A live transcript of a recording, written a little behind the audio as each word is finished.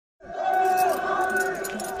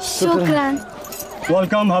शुक्रान।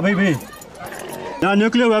 Welcome Habibi. यहाँ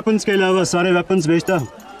nuclear weapons के अलावा सारे वेपन्स बेचता हूँ।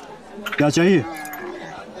 क्या चाहिए?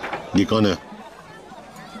 ये कौन है?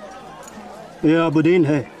 ये अबुदीन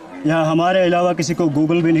है। यहाँ हमारे अलावा किसी को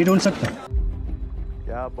गूगल भी नहीं ढूंढ सकता।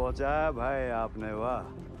 क्या पहुँचाया भाई आपने, वाह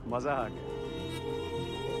मजा आ गया।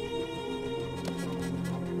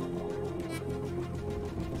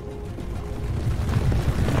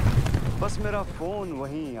 बस मेरा फोन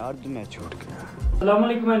वहीं अर्ध में छूट गया। Assalamu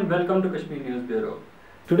alaikum and welcome to Kashmir News Bureau.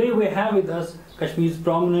 Today we have with us Kashmir's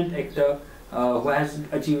prominent actor who has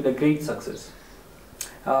achieved a great success.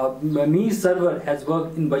 Mir Sarwar has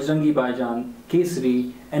worked in Bajrangi Bhaijaan,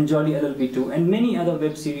 Kesari and Jolly LLB2 and many other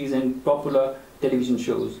web series and popular television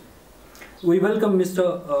shows. We welcome Mr.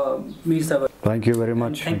 Mir Sarwar. Thank you very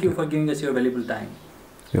much. Thank you for giving us your valuable time.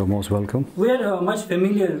 You're most welcome. We are much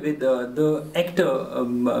familiar with the actor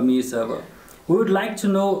Mir Sarwar. We would like to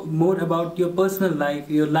know more about your personal life,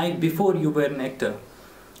 your life before you were an actor.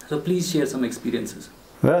 So please share some experiences.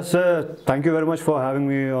 Yes, thank you very much for having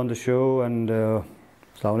me on the show, and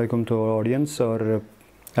Assalamu alaikum to our audience. Or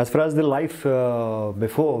as far as the life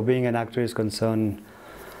before being an actor is concerned,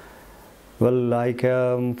 well, I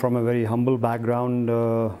come from a very humble background.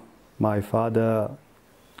 My father,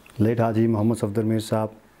 late Haji Muhammad Safdar Mir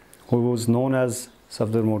Saab, who was known as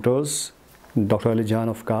Safdar Motors, Dr. Ali Jan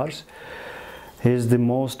of Cars. He is the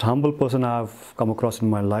most humble person I have come across in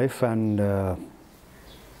my life, and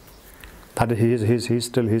that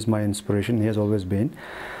he's my inspiration. He has always been.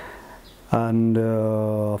 And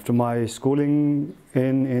after my schooling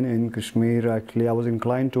in Kashmir, actually I was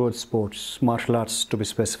inclined towards sports, martial arts to be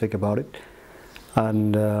specific about it.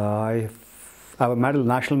 And I have a medal,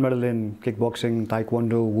 national medal in kickboxing,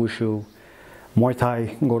 taekwondo, wushu, Muay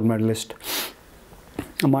Thai, gold medalist.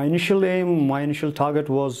 My initial aim, my initial target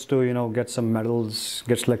was to, get some medals,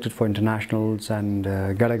 get selected for internationals, and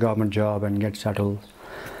get a government job and get settled.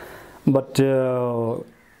 But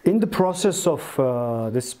in the process of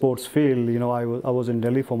this sports field, I was in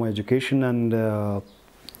Delhi for my education, and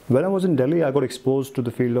when I was in Delhi, I got exposed to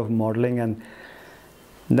the field of modeling, and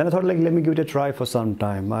then I thought, let me give it a try for some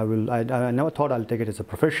time. I never thought I'll take it as a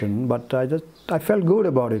profession, but I felt good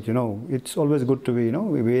about it. It's always good to be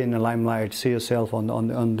in the limelight, see yourself on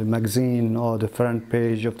the magazine or the front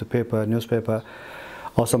page of the newspaper,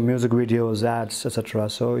 or some music videos, ads, etc.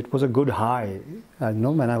 So it was a good high.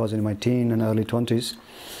 When I was in my teen and early 20s,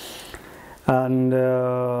 and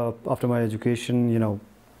after my education,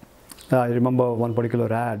 I remember one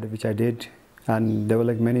particular ad which I did, and there were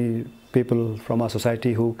like many people from our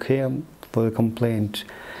society who came for a complaint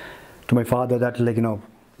to my father that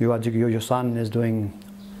your son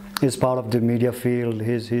is part of the media field,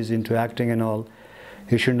 he's into acting and all,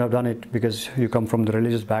 he shouldn't have done it because you come from the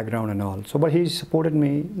religious background and all. So but he supported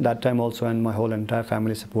me that time also, and my whole entire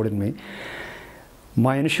family supported me.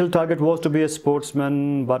 My initial target was to be a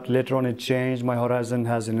sportsman, but later on it changed. My horizon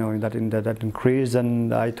has that increased,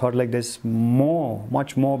 and I thought there's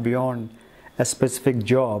much more beyond a specific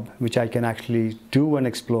job which I can actually do and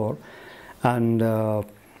explore, and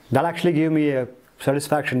that actually gave me a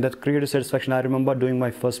satisfaction, that creative satisfaction. I remember doing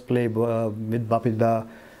my first play with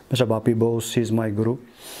Mr. Bapi Bose. He's my guru,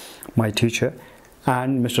 my teacher,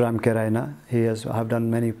 and Mr. Raina. I have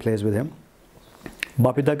done many plays with him.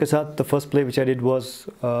 Bapi Da ke saath, the first play which I did was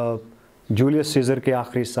Julius Caesar ke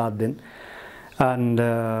aakhri 7 din, and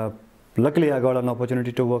luckily I got an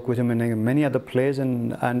opportunity to work with him in many other plays,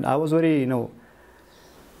 and I was very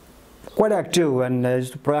quite active, and I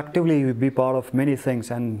used to proactively be part of many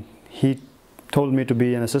things, and he told me to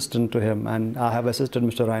be an assistant to him, and I have assisted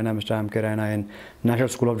Mr. Raina in National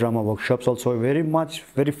School of Drama workshops also.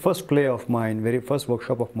 Very first play of mine, very first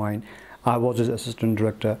workshop of mine, I was his assistant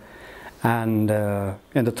director, and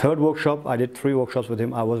in the third workshop, I did 3 workshops with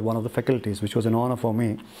him. I was one of the faculties, which was an honor for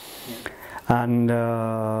me. Yeah. And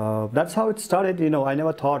that's how it started. I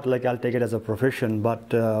never thought I'll take it as a profession,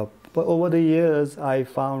 but over the years I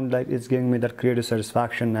found it's giving me that creative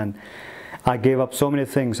satisfaction, and I gave up so many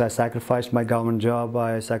things. I sacrificed my government job,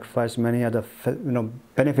 I sacrificed many other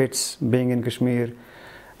benefits being in Kashmir.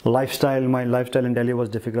 My lifestyle in Delhi was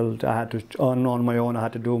difficult. I had to earn on my own. I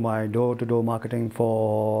had to do my door-to-door marketing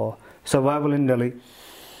for survival in Delhi.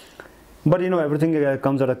 But everything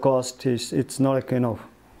comes at a cost. It's not like I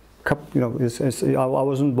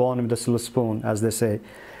wasn't born with a silver spoon, as they say.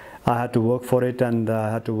 I had to work for it, and I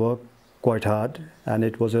had to work quite hard, and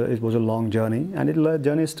it was a long journey, and the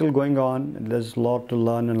journey is still going on. There's a lot to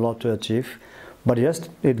learn and a lot to achieve, but yes,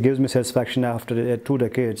 it gives me satisfaction after 2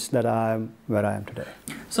 decades that I am where I am today.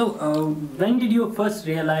 So when did you first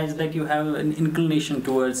realize that you have an inclination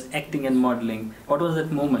towards acting and modeling? What was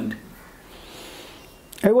that moment?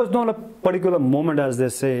 It was not a particular moment, as they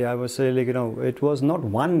say. I would say, like, it was not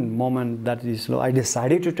one moment that is, I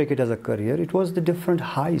decided to take it as a career. It was the different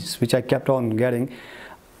highs which I kept on getting.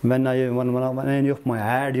 When any of my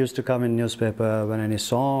ad used to come in newspaper, when any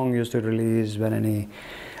song used to release, when any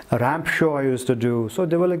ramp show I used to do. So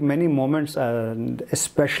there were like many moments, and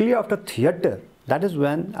especially after theater, that is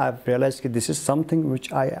when I realized that this is something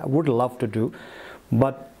which I would love to do,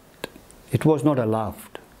 but it was not allowed.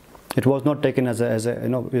 It was not taken as a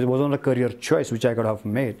it was not a career choice which I could have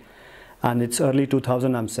made. And it's early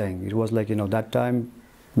 2000, I'm saying. It was like, that time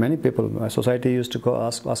many people, my society used to go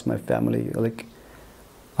ask my family, like,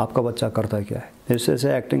 आपका बच्चा करता है क्या है? They used to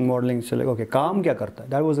say acting, modeling, so like, okay, काम क्या करता है?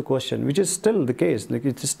 That was the question, which is still the case. Like,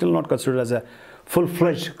 it's still not considered as a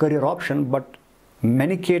full-fledged career option, but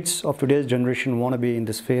many kids of today's generation want to be in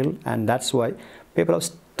this field, and that's why people have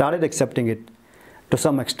started accepting it to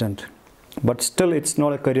some extent. But still, it's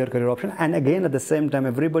not a career option. And again, at the same time,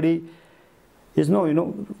 everybody is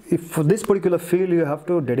if for this particular field you have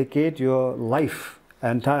to dedicate your life,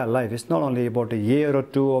 entire life. It's not only about a year or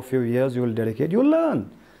two or few years you will dedicate. You will learn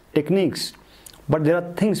techniques, but there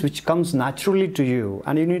are things which comes naturally to you,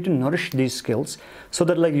 and you need to nourish these skills so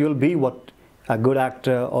that like you'll be what a good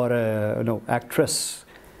actor or a actress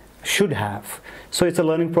should have. So it's a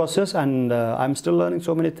learning process, and I'm still learning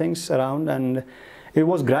so many things around, and it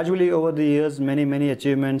was gradually over the years, many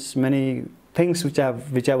achievements, many things which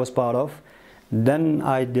I was part of. Then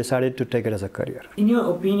I decided to take it as a career. In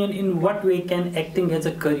your opinion, in what way can acting as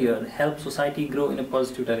a career help society grow in a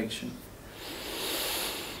positive direction?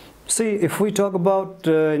 See, if we talk about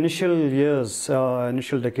initial years,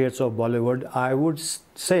 initial decades of Bollywood, I would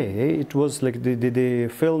say it was like the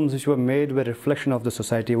films which were made were a reflection of the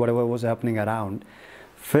society, whatever was happening around.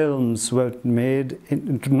 Films were made,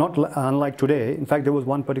 not unlike today. In fact, there was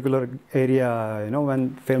one particular area,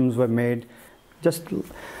 when films were made, that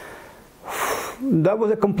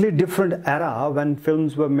was a complete different era when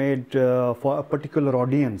films were made for a particular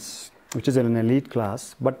audience, which is an elite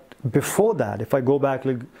class. But before that, if I go back,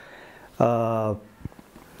 like the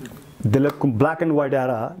black and white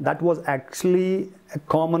era, that was actually a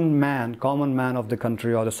common man of the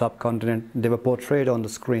country or the subcontinent. They were portrayed on the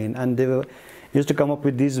screen, and they used to come up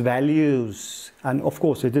with these values. And of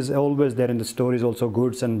course, it is always there in the stories also,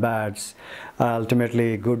 goods and bads.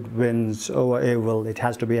 Ultimately, good wins over evil. It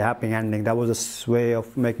has to be a happy ending. That was a way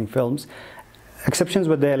of making films. Exceptions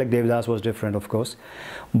were there, like Devadas was different, of course.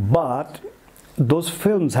 But those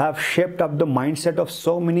films have shaped up the mindset of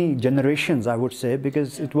so many generations, I would say,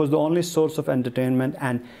 because it was the only source of entertainment.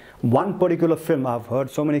 And one particular film, I've heard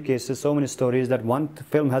so many cases, so many stories, that one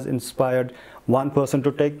film has inspired one person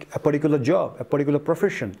to take a particular job, a particular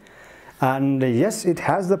profession. And yes, it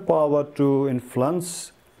has the power to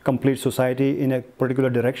influence complete society in a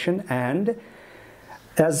particular direction. And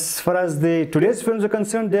as far as today's films are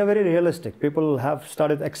concerned, they are very realistic. People have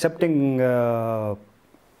started accepting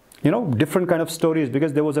different kind of stories,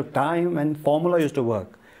 because there was a time when formula used to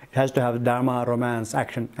work. It has to have drama, romance,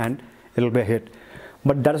 action, and it'll be a hit.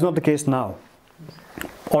 But that is not the case now.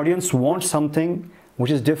 Audience wants something which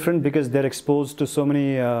is different, because they're exposed to so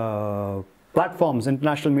many platforms.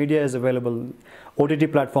 International media is available,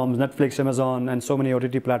 OTT platforms, Netflix, Amazon, and so many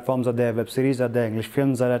OTT platforms are there, web series are there, English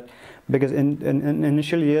films are there. Because in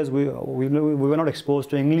initial years, we were not exposed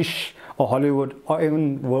to English or Hollywood or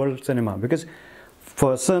even world cinema, because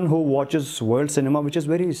person who watches world cinema, which is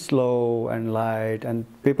very slow and light, and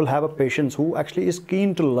people have a patience who actually is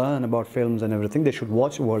keen to learn about films and everything, they should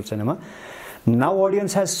watch world cinema. Now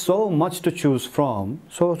audience has so much to choose from,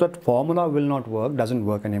 so that formula will not work, doesn't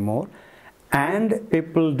work anymore. And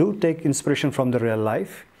people do take inspiration from the real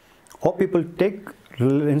life, or people take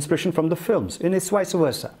inspiration from the films, and it's vice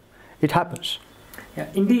versa. It happens. Yeah,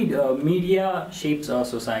 indeed, media shapes our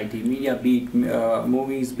society. Media, be it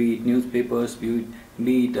movies, be it newspapers, be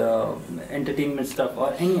it entertainment stuff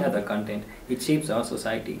or any other content, it shapes our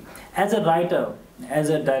society. As a writer, as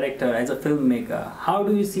a director, as a filmmaker, how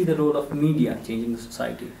do you see the role of media changing the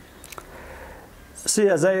society? See,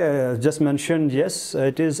 as I just mentioned, yes,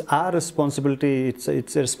 it is our responsibility.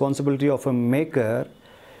 It's a responsibility of a maker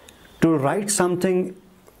to write something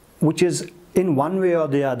which is in one way or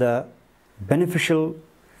the other beneficial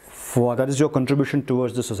that is your contribution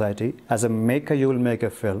towards the society. As a maker, you will make a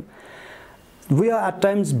film. We are at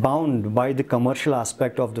times bound by the commercial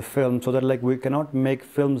aspect of the film, so that like we cannot make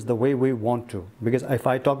films the way we want to. Because if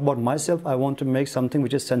I talk about myself, I want to make something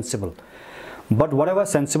which is sensible. But whatever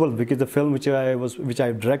sensible, because the film which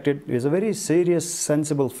I directed is a very serious,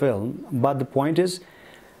 sensible film. But the point is,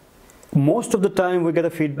 most of the time we get a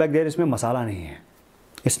feedback there, isme masala nahi hai.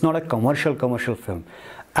 It's not a commercial film.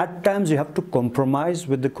 At times you have to compromise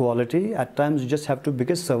with the quality. At times you just have to,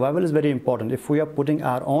 because survival is very important. If we are putting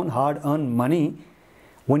our own hard-earned money,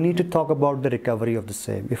 we need to talk about the recovery of the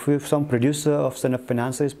same. If some producer or some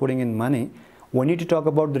financer is putting in money, we need to talk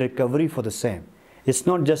about the recovery for the same. It's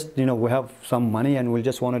not just, we have some money and we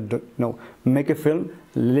just want to, make a film.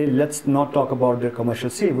 Let's not talk about the commercial.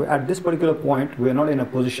 See, at this particular point, we are not in a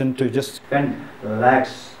position to just spend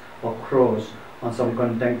lakhs or crores on some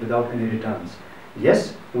content without any returns.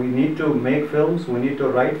 Yes, we need to make films, we need to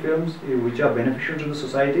write films which are beneficial to the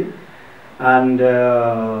society, and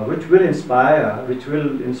which will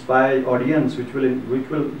inspire audience, which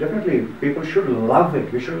will definitely, people should love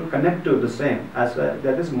it. We should connect to the same.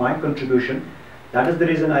 That is my contribution. That is the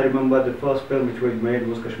reason I remember the first film which we made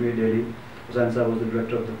was Kashmir Daily. Hussain Sir was the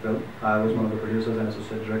director of the film. I was one of the producers and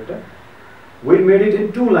associate director. We made it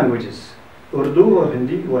in 2 languages. Urdu or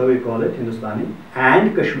Hindi, whatever you call it, Hindustani,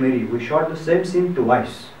 and Kashmiri. We shot the same scene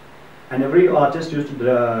twice, and every artist used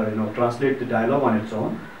to translate the dialogue on its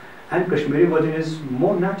own. And Kashmiri version is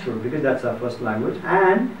more natural because that's our first language.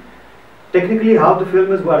 And technically, how the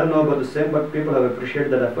film is, I don't know about the same, but people have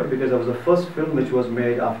appreciated that effort because it was the first film which was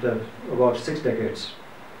made after about 6 decades,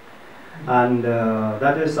 and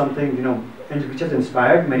that is something which has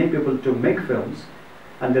inspired many people to make films.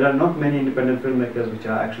 And there are not many independent filmmakers which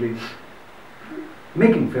are actually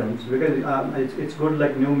making films, because it's good,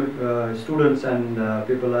 like new students and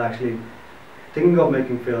people are actually thinking of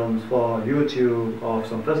making films for YouTube or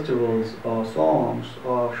some festivals or songs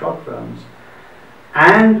or short films,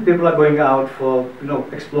 and people are going out for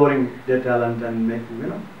exploring their talent and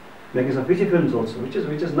making some feature films also, which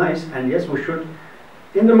is nice. And yes, we should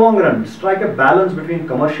in the long run strike a balance between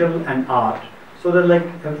commercial and art, so that like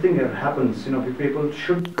everything happens, people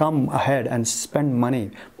should come ahead and spend money,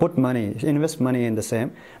 put money, invest money in the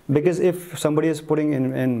same. Because if somebody is putting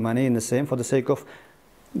in money in the same for the sake of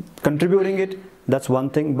contributing it, that's one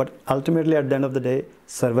thing, but ultimately at the end of the day,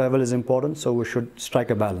 survival is important, so we should strike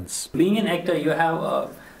a balance. Being an actor, you have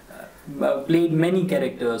played many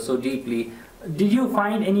characters so deeply. Did you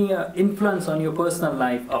find any influence on your personal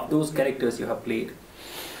life of those characters you have played?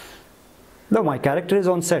 No, my character is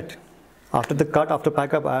on set. After the cut, after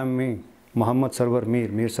pack-up, I am me, Muhammad Sarwar, Mir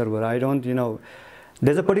Sarwar. I don't,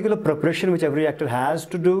 there's a particular preparation which every actor has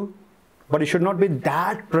to do, but you should not be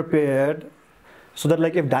that prepared, so that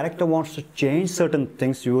like if director wants to change certain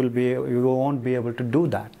things, you won't be able to do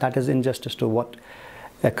that. That is injustice to what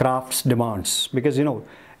a craft demands. Because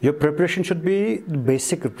your preparation should be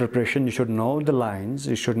basic preparation. You should know the lines,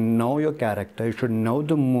 you should know your character, you should know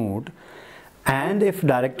the mood, and if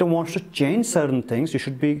director wants to change certain things, you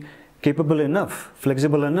should be capable enough,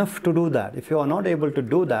 flexible enough to do that. If you are not able to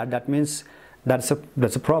do that, that means that's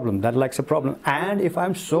a problem. That likes a problem. And if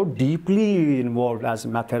I'm so deeply involved as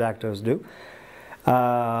method actors do,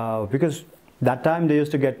 because that time they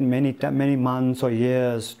used to get many months or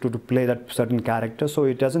years to play that certain character, so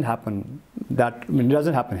it doesn't happen. It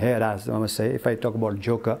doesn't happen here, as I must say. If I talk about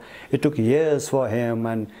Joker, it took years for him,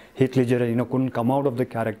 and Heath Ledger, couldn't come out of the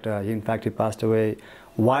character. In fact, he passed away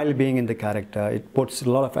while being in the character. It puts a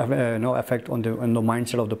lot of effect on the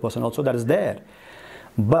mindset of the person also that is there.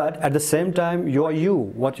 But at the same time, you are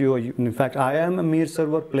what you are. In fact, I am a Mir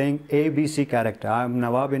Sarwar playing ABC character. I am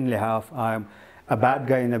Nawab in Lihaf. I am a bad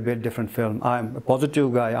guy in a bit different film. I am a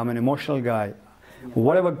positive guy. I'm an emotional guy.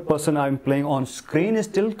 Whatever person I'm playing on screen is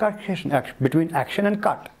still between action and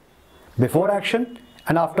cut. Before action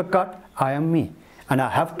and after cut, I am me, and I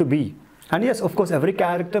have to be. And yes, of course, every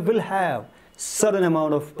character will have certain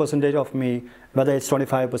amount of percentage of me, whether it's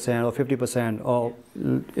 25% or 50% or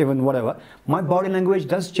even whatever. My body language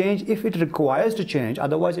does change if it requires to change,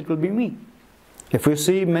 otherwise it will be me. If you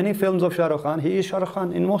see many films of Shah Rukh Khan, he is Shah Rukh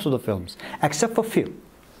Khan in most of the films, except for few.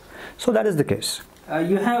 So that is the case.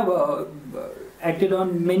 You have acted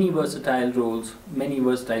on many versatile roles, many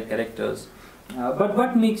versatile characters. But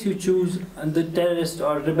what makes you choose the terrorist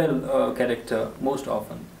or rebel character most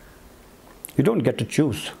often? You don't get to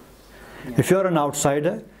choose. Yeah. If you're an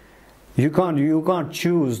outsider, you can't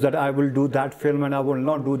choose that I will do that film and I will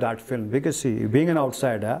not do that film. Because see, being an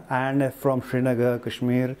outsider and from Srinagar,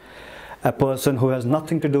 Kashmir, a person who has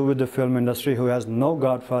nothing to do with the film industry, who has no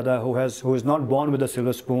godfather, who is not born with a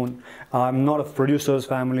silver spoon. I'm not a producer's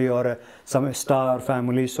family or some star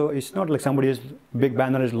family, so it's not like somebody's big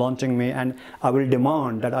banner is launching me and I will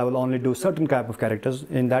demand that I will only do certain type of characters.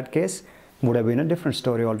 In that case, would have been a different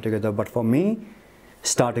story altogether. But for me,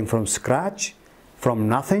 starting from scratch, from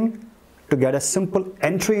nothing, to get a simple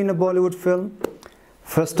entry in a Bollywood film.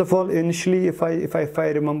 First of all, initially, if I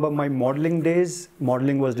remember my modeling days,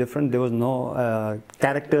 modeling was different. There was no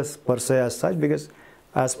characters per se as such, because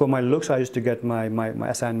As per my looks, I used to get my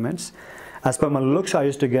assignments. As per my looks, I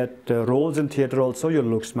used to get roles in theatre also. Your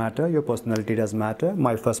looks matter, your personality does matter.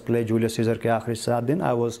 My first play, Julius Caesar ke aakhri 7 din,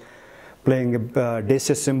 I was playing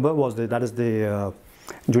Decius Simba, that is the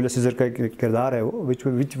Julius Caesar ka kirdar hai wo,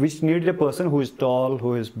 which needed a person who is tall,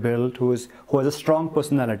 who is built, who has a strong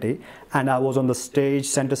personality. And I was on the stage,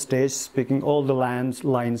 center stage, speaking all the lines,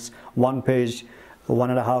 1 page,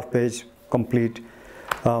 1.5 page, complete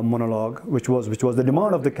monologue, which was the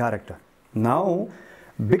demand of the character. Now,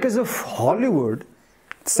 because of Hollywood,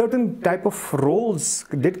 certain type of roles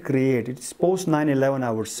did create. It's post 9/11,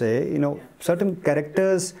 I would say. Certain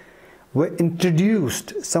characters were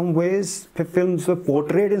introduced. Some ways films were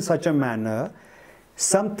portrayed in such a manner.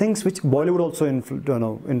 Some things which Bollywood also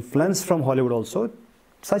influenced from Hollywood also.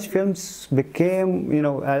 Such films became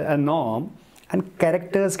a norm, and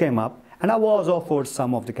characters came up, and I was offered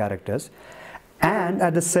some of the characters. And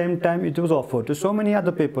at the same time, it was offered to so many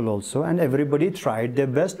other people also, and everybody tried their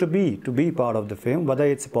best to be part of the film, whether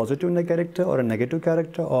it's a positive character or a negative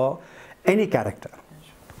character or any character.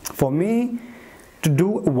 For me, to do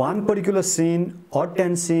one particular scene or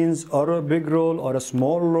 10 scenes or a big role or a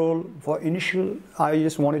small role, for initial, I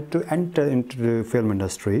just wanted to enter into the film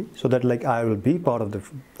industry so that I will be part of the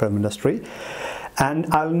film industry. And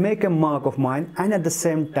I'll make a mark of mine, and at the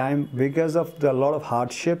same time, because of a lot of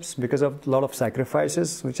hardships, because of a lot of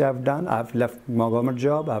sacrifices which I've done, I've left my government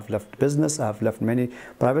job, I've left business, I've left many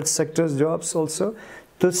private sectors jobs also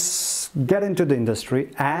to get into the industry.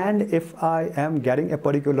 And if I am getting a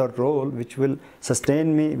particular role which will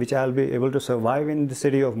sustain me, which I'll be able to survive in the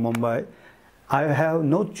city of Mumbai, I have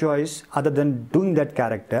no choice other than doing that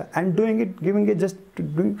character and giving it just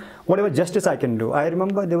doing whatever justice I can do. I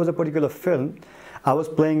remember there was a particular film. I was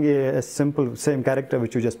playing a simple same character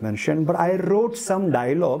which you just mentioned, but I wrote some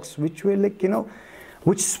dialogues which were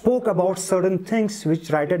which spoke about certain things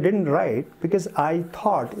which writer didn't write, because I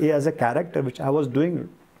thought as a character which I was doing,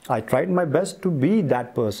 I tried my best to be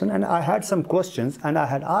that person, and I had some questions, and I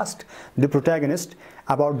had asked the protagonist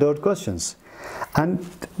about those questions. And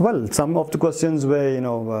well, some of the questions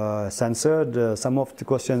were censored, some of the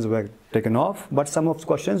questions were taken off, but some of the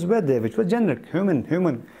questions were there which were generic,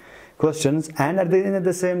 human questions. And at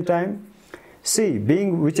the same time, see,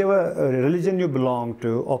 being whichever religion you belong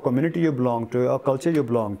to, or community you belong to, or culture you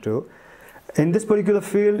belong to, in this particular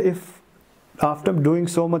field, if after doing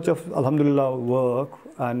so much of alhamdulillah work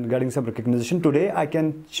and getting some recognition, today I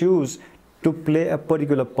can choose to play a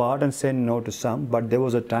particular part and say no to some, but there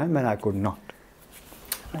was a time when I could not.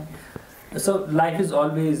 So life is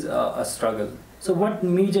always a struggle. So what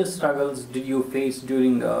major struggles did you face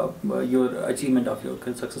during your achievement of your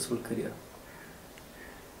successful career?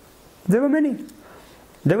 There were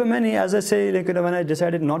many. As I say, when I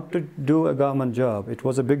decided not to do a government job, it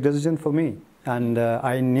was a big decision for me. And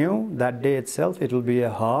I knew that day itself it will be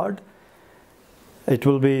it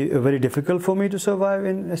will be very difficult for me to survive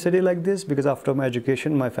in a city like this, because after my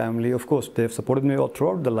education, my family, of course, they've supported me all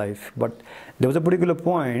throughout the life. But there was a particular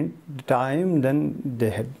point, time, then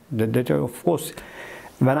they of course,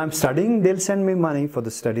 when I'm studying, they'll send me money for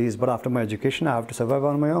the studies. But after my education, I have to survive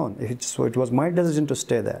on my own. So it was my decision to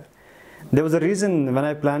stay there. There was a reason when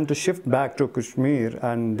I planned to shift back to Kashmir,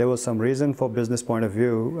 and there was some reason for business point of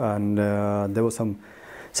view, and there was some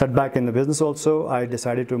setback in the business also. I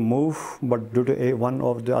decided to move, but due to one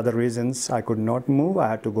of the other reasons, I could not move. I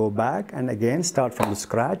had to go back and again start from the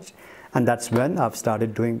scratch. And that's when I've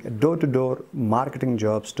started doing door-to-door marketing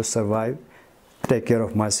jobs to survive, take care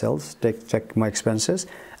of myself, check my expenses,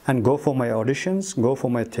 and go for my auditions, go for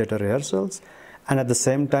my theatre rehearsals. And at the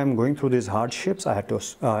same time, going through these hardships, I had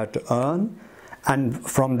to earn. And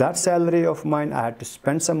from that salary of mine, I had to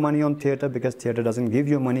spend some money on theatre, because theatre doesn't give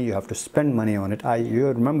you money, you have to spend money on it. You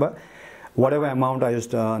remember, whatever amount I used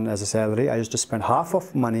to earn as a salary, I used to spend half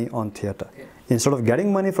of money on theatre. Okay. Instead of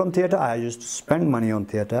getting money from theatre, I used to spend money on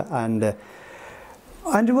theatre, and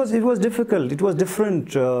it was difficult, it was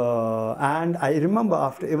different. And I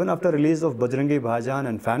remember even after release of Bajrangi Bhaijaan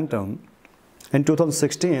and Phantom in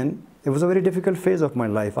 2016, it was a very difficult phase of my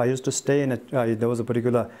life. I used to stay in there was a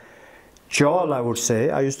particular chawl, I would say.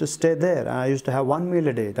 I used to stay there, and I used to have 1 meal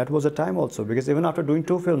a day. That was a time also, because even after doing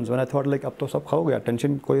 2 films, when I thought ab to sab khao gaya,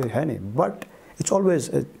 tension koi hai nahi. But it's always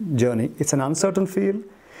a journey. It's an uncertain field.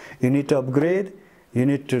 You need to upgrade. You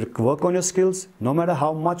need to work on your skills. No matter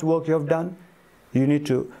how much work you have done, you need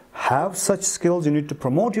to have such skills. You need to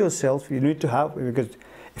promote yourself. You need to have, because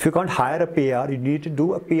if you can't hire a PR, you need to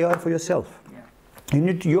do a PR for yourself.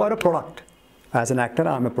 Yeah. You are a product. As an actor,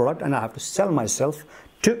 I'm a product, and I have to sell myself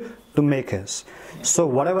to makers. So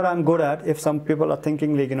whatever I'm good at, if some people are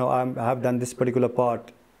thinking I have done this particular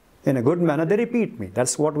part in a good manner, they repeat me.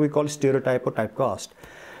 That's what we call stereotype or typecast.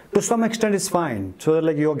 To some extent, it's fine. So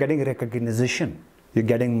like you're getting recognition, you're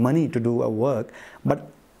getting money to do a work,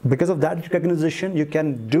 but because of that recognition, you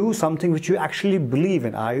can do something which you actually believe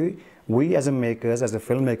in. We as a makers, as a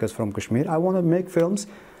filmmakers from Kashmir, I want to make films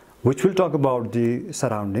which will talk about the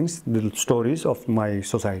surroundings, the stories of my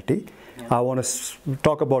society. Yeah. I want to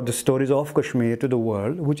talk about the stories of Kashmir to the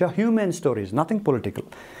world, which are human stories, nothing political.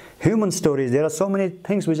 Human stories, there are so many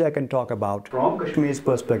things which I can talk about. From Kashmir's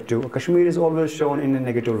perspective, Kashmir is always shown in a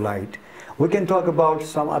negative light. We can talk about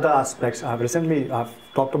some other aspects. I've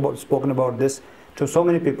spoken about this to so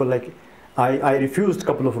many people. Like I refused a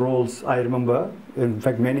couple of roles, I remember, in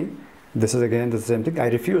fact many. This is again the same thing. I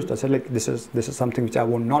refused. I said like this is something which I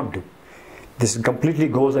will not do. This completely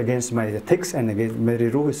goes against my ethics and against मेरी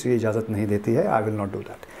रूह इसकी इजाज़त नहीं देती है. I will not do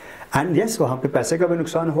that. And yes, वहाँ पे पैसे का भी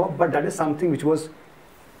नुकसान हुआ, but that is something which was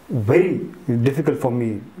very difficult for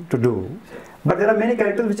me to do. But there are many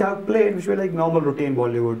characters which I have played which were like normal routine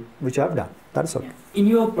Bollywood, which I have done. That's okay. In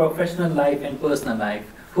your professional life and personal life,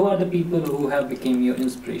 who are the people who have become your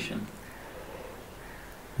inspiration?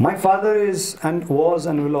 My father is and was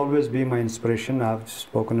and will always be my inspiration. I've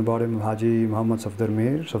spoken about him, Haji Muhammad Safdar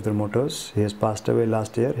Mir, Safdar Motors. He has passed away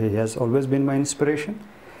last year. He has always been my inspiration.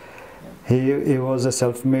 He was a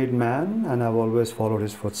self-made man, and I've always followed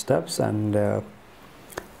his footsteps. And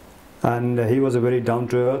he was a very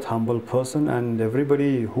down-to-earth, humble person. And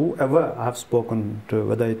everybody, whoever I've spoken to,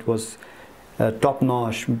 whether it was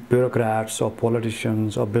top-notch bureaucrats or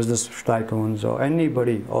politicians or business tycoons or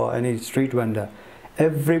anybody or any street vendor,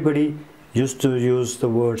 everybody used to use the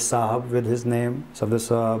word Saab with his name, Safdar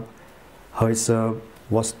Saab, Hai Saab,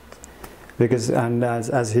 was because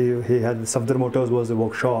as he had Safdar Motors was a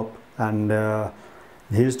workshop, and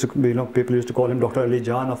he used to, people used to call him Dr. Ali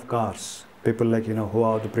Jan of cars. People like who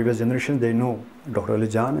are the previous generation, they know Dr. Ali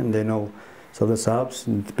Jan and they know Safdar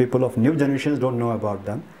Saabs. The people of new generations don't know about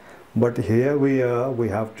them. But here we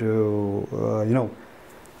have to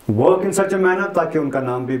work in such a manner ताकि उनका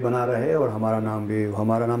नाम भी बना रहे और हमारा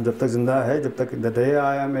नाम जब तक जिंदा है, जब तक the day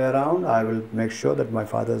I am around, I will make sure that my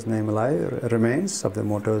father's name alive remains, Safdar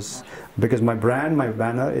Motors, because my brand, my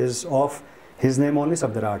banner is of his name only.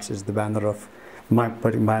 Safdar Arts is the banner of my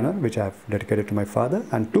banner which I have dedicated to my father.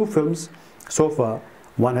 And 2 films so far.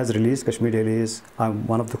 One has released, Kashmir Daily I'm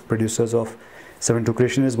one of the producers of 7-2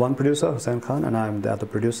 Creation is one producer, Hussain Khan, and I am the other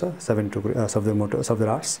producer, 7-2 Safdar Motors, Safdar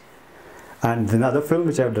Arts. And another film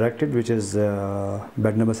which I have directed, which is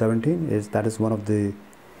Bed Number 17, is one of the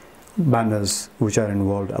banners which are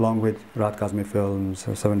involved, along with Raat Kazmi Films,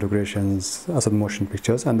 7-2 Creations, Asad Motion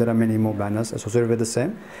Pictures, and there are many more banners associated with the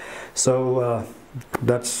same. So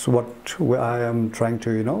that's what I am trying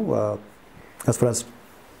to, as far as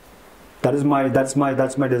that's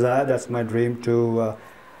my desire, that's my dream to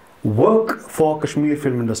work for Kashmir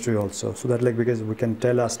film industry also, so that because we can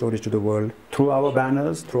tell our stories to the world through our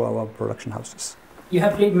banners, through our production houses. You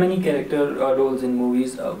have played many character roles in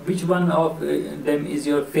movies. Which one of them is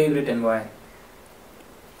your favorite and why?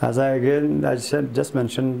 As I just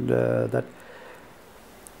mentioned that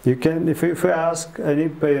you can, if you ask any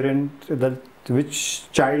parent that which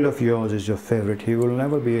child of yours is your favorite, he will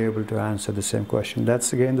never be able to answer the same question.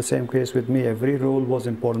 That's again the same case with me. Every role was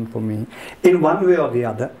important for me in one way or the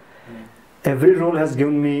other. Every role has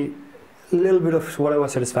given me a little bit of whatever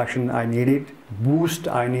satisfaction I needed, boost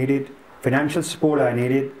I needed, financial support I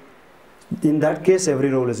needed. In that case, every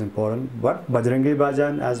role is important. But Bajrangi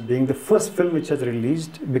Bhaijaan, as being the first film which has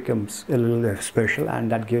released, becomes a little special,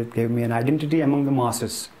 and that gave me an identity among the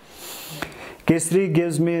masses. Kesari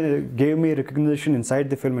gave me recognition inside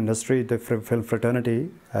the film industry, the film fraternity,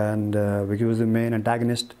 and because he was the main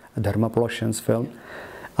antagonist, Dharma Productions film.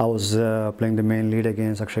 I was playing the main lead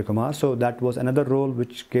against Akshay Kumar, so that was another role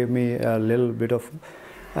which gave me a little bit of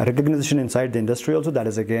recognition inside the industry also. That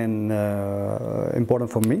is again important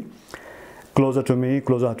for me, closer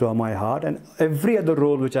to my heart. And every other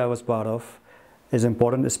role which I was part of is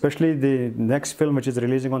important, especially the next film which is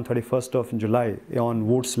releasing on 31st of July on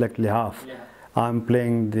Wood Select Lihaf. Yeah. I'm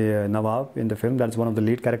playing the Nawab in the film. That's one of the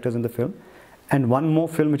lead characters in the film. And one more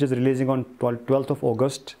film which is releasing on 12th of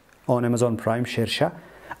August on Amazon Prime, Shersha.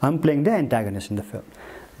 I'm playing the antagonist in the film.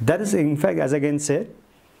 That is, in fact, as I again said,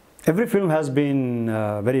 every film has been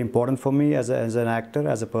very important for me as an actor,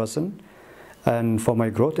 as a person, and for my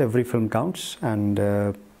growth. Every film counts, and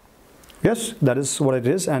yes, that is what it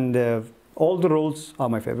is. And all the roles are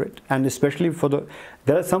my favorite, and especially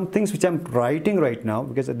there are some things which I'm writing right now,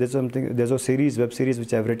 because there's a web series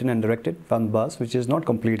which I've written and directed, Fun Buzz, which is not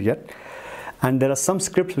complete yet, and there are some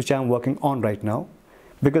scripts which I'm working on right now,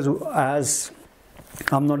 because as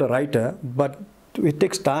I'm not a writer, but it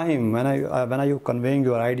takes time. When you conveying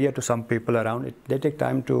your idea to some people around, they take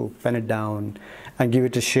time to pen it down and give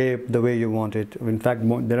it a shape the way you want it. In fact,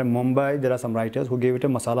 there are some writers who gave it a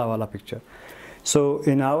masala wala picture. So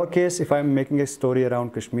in our case, if I'm making a story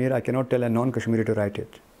around Kashmir, I cannot tell a non-Kashmiri to write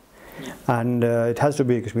it. Yeah. And it has to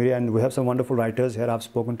be Kashmiri, and we have some wonderful writers here. I've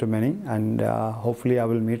spoken to many, and hopefully I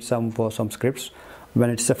will meet some for some scripts when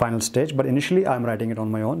it's the final stage. But initially I'm writing it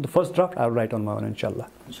on my own. The first draft I'll write on my own, inshallah.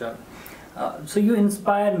 Sure. So you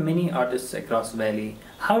inspire many artists across Valley.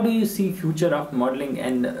 How do you see future of modeling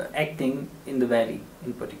and acting in the Valley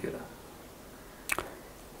in particular?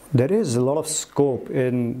 There is a lot of scope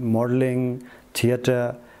in modeling,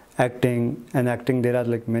 theatre, acting. And acting, there are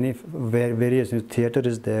like many various. Theatre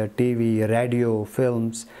is there, TV, radio,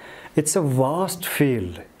 films. It's a vast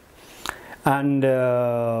field. And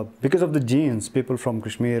because of the genes, people from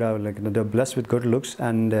Kashmir are like, they're blessed with good looks,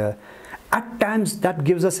 and at times that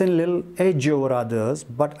gives us a little edge over others,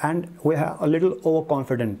 and we are a little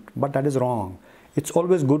overconfident, but that is wrong. It's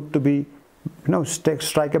always good to be,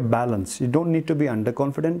 strike a balance. You don't need to be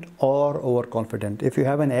underconfident or overconfident. If you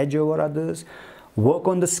have an edge over others, work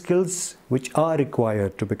on the skills which are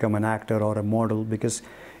required to become an actor or a model, because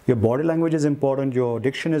your body language is important, your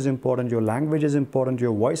diction is important, your language is important,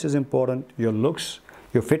 your voice is important, your looks,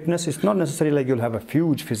 your fitness. It's not necessarily like you'll have a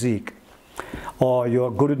huge physique or you're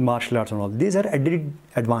good with martial arts and all. These are added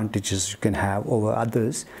advantages you can have over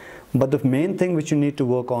others. But the main thing which you need to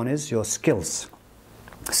work on is your skills.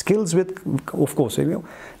 Skills with, of course,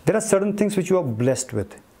 there are certain things which you are blessed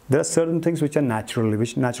with. There are certain things which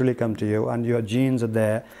naturally come to you, and your genes are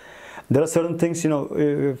there. There are certain things,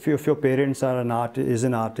 if your parents are an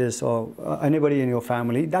artist, or anybody in your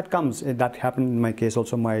family, that comes. That happened in my case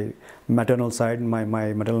also. My maternal side, my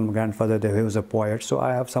maternal grandfather, he was a poet, so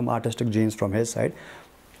I have some artistic genes from his side.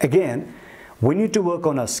 Again, we need to work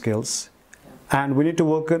on our skills, and we need to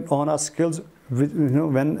work on our skills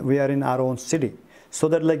when we are in our own city, so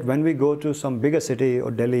that like when we go to some bigger city,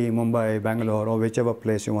 or Delhi, Mumbai, Bangalore, or whichever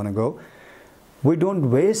place you want to go, we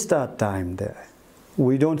don't waste our time there.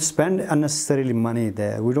 We don't spend unnecessarily money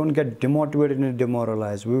there. We don't get demotivated and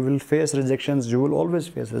demoralized. We will face rejections. You will always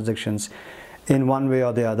face rejections in one way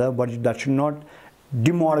or the other, but that should not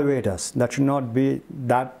demotivate us. That should not be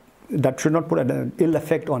that should not put an ill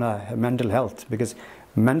effect on our mental health, because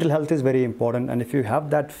mental health is very important. And if you have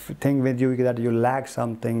that thing with you that you lack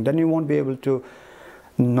something, then you won't be able to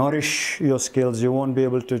nourish your skills. You won't be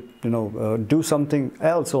able to do something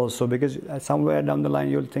else also, because somewhere down the line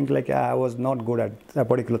you'll think like, I was not good at a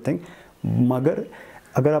particular thing. Magar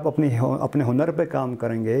agar aap apne hunar pe kaam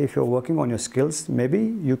karenge, if you're working on your skills,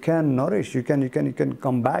 maybe you can nourish, you can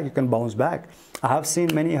come back, you can bounce back. I have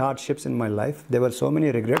seen many hardships in my life. There were so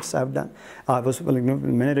many regrets I've done. I was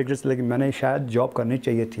many regrets, like मैंने शायद job करनी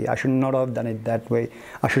चाहिए थी. I should not have done it that way.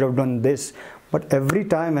 I should have done this. But every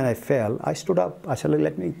time when I fell, I stood up. I said,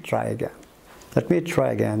 let me try again. Let me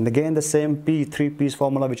try again. Again, the same three P's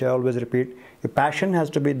formula which I always repeat. Your passion has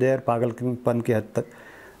to be there, pagalpan ki had tak.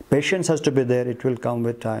 Patience has to be there. It will come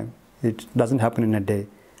with time. It doesn't happen in a day.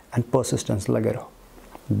 And persistence, lage raho.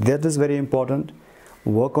 That is very important.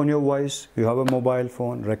 Work on your voice. You have a mobile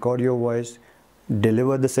phone. Record your voice.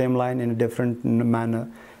 Deliver the same line in a different manner.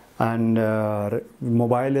 And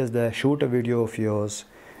mobile is there. Shoot a video of yours.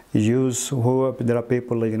 Use whoever, there are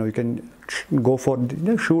people, you can go for,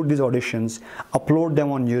 shoot these auditions, upload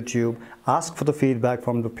them on YouTube, ask for the feedback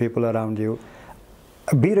from the people around you.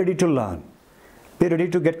 Be ready to learn. Be ready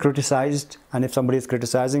to get criticized, and if somebody is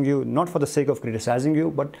criticizing you, not for the sake of criticizing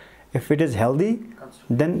you, but if it is healthy,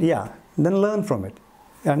 then learn from it.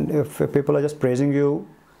 And if people are just praising you,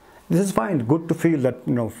 this is fine, good to feel that,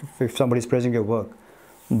 if somebody is praising your work.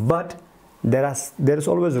 But there is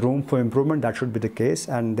always room for improvement. That should be the case,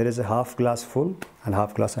 and there is a half glass full and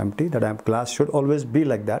half glass empty. That glass should always be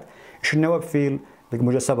like that. You should never feel like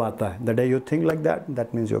mujhe sab aata hai. The day you think like that,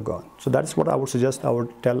 that means you're gone. So that's what I would suggest. I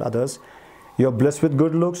would tell others, you're blessed with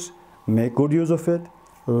good looks, make good use of it,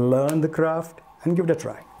 learn the craft, and give it a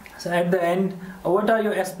try. So at the end, what are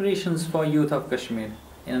your aspirations for youth of Kashmir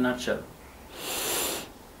in a nutshell?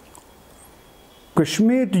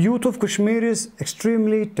 The youth of Kashmir is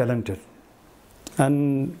extremely talented.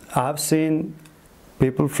 And I have seen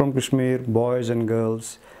people from Kashmir, boys and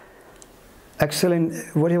girls, excel in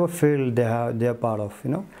whatever field they are part of.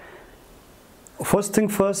 First thing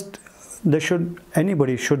first,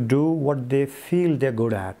 anybody should do what they feel they're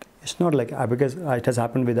good at. It's not like, because it has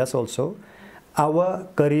happened with us also. Our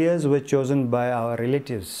careers were chosen by our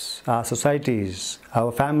relatives, our societies,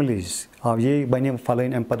 our families. Ye bani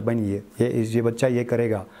falain empath bani ye bacha ye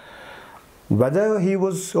karega. Whether he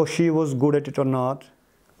was or she was good at it or not,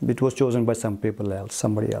 It was chosen by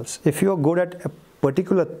somebody else. If you are good at a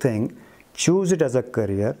particular thing, choose it as a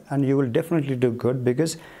career and you will definitely do good,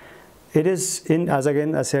 because it is in, as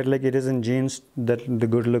again I said, like it is in genes that the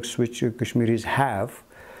good looks which Kashmiris have.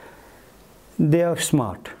 They are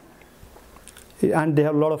smart and they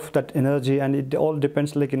have a lot of that energy, and it all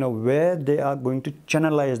depends, like, where they are going to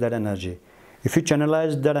channelize that energy. If you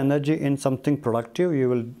channelize that energy in something productive, you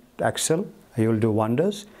will excel, you will do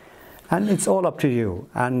wonders, and it's all up to you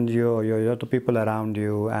and your the people around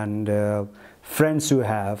you and friends you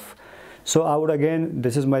have. So I would, again,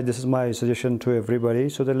 this is my suggestion to everybody,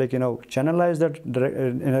 so that, like, channelize that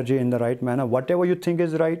energy in the right manner. Whatever you think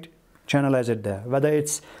is right, channelize it there, whether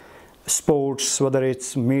it's sports, whether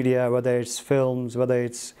it's media, whether it's films, whether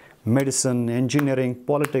it's medicine, engineering,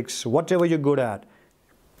 politics, whatever you're good at,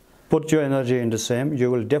 put your energy in the same. You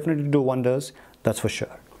will definitely do wonders, that's for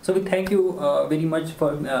sure. So we thank you very much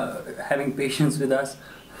for having patience with us.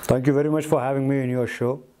 Thank you very much for having me in your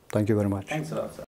show. Thank you very much. Thanks a lot, sir.